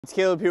It's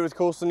Caleb here with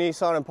Coastal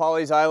Nissan and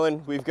Pawleys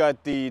Island. We've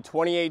got the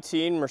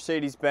 2018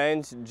 Mercedes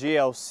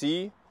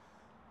GLC.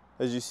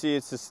 As you see,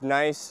 it's this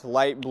nice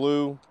light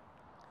blue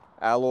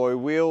alloy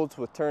wheels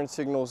with turn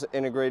signals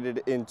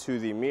integrated into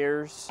the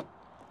mirrors.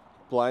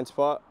 Blind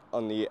spot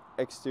on the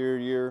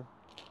exterior,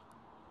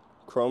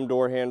 chrome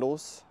door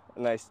handles,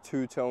 a nice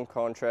two-tone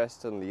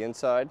contrast on the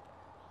inside.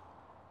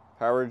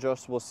 Power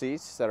adjustable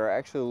seats that are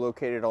actually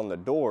located on the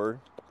door,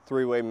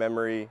 three-way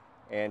memory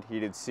and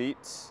heated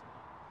seats.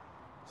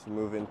 So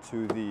move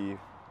into the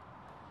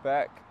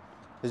back.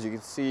 As you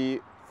can see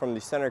from the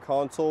center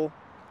console,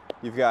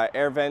 you've got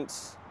air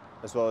vents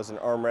as well as an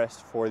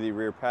armrest for the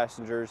rear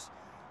passengers.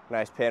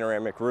 Nice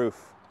panoramic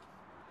roof.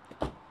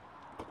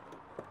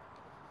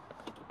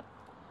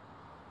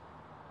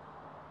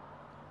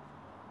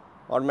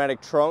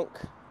 Automatic trunk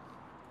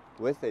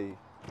with a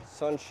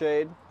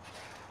sunshade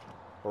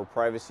or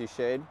privacy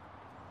shade.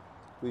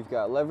 We've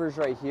got levers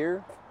right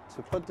here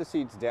to put the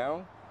seats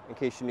down in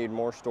case you need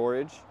more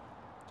storage.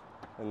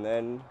 And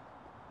then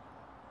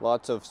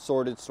lots of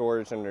sorted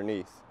storage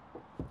underneath.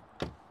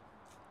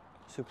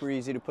 Super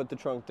easy to put the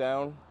trunk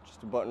down,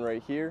 just a button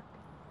right here.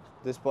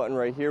 This button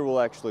right here will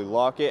actually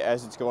lock it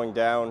as it's going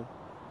down.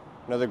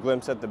 Another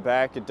glimpse at the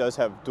back, it does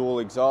have dual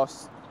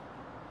exhaust.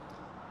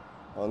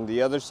 On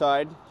the other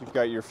side, you've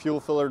got your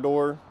fuel filler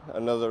door.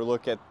 Another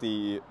look at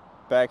the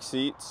back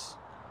seats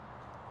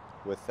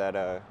with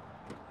that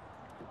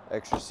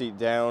extra seat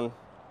down.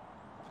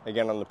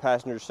 Again, on the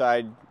passenger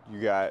side, you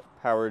got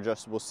power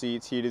adjustable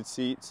seats, heated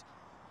seats.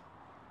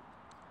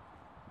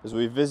 As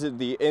we visit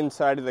the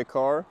inside of the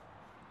car,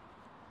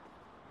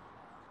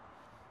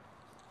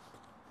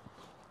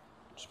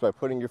 just by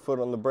putting your foot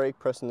on the brake,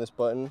 pressing this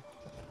button,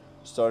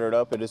 start it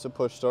up. It is a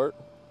push start.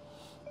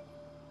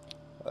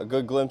 A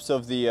good glimpse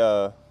of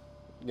the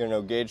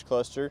gauge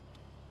cluster.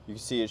 You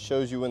can see it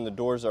shows you when the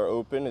doors are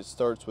open. It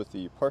starts with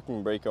the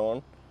parking brake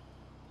on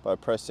by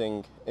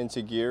pressing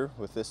into gear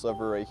with this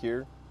lever right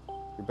here.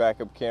 Your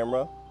backup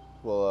camera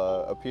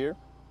will appear.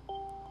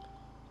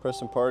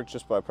 Press and park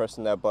just by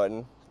pressing that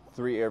button.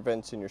 3 air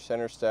vents in your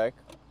center stack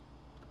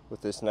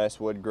with this nice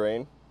wood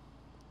grain.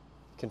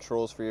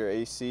 Controls for your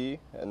AC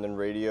and then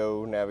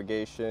radio,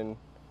 navigation.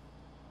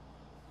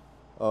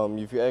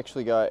 You've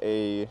actually got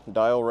a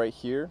dial right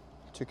here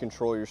to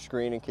control your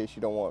screen in case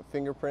you don't want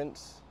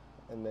fingerprints.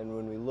 And then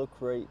when we look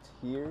right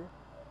here,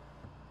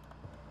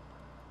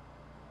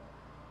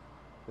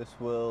 this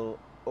will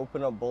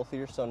open up both of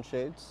your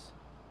sunshades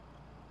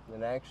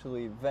and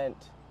actually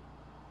vent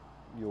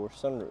your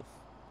sunroof.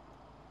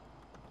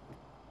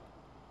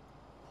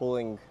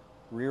 Pulling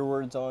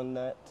rearwards on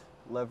that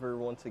lever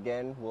once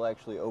again will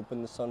actually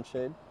open the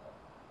sunshade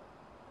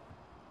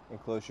and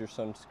close your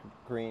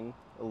sunscreen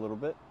a little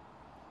bit.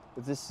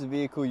 If this is a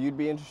vehicle you'd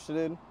be interested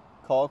in,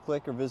 call,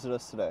 click, or visit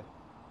us today.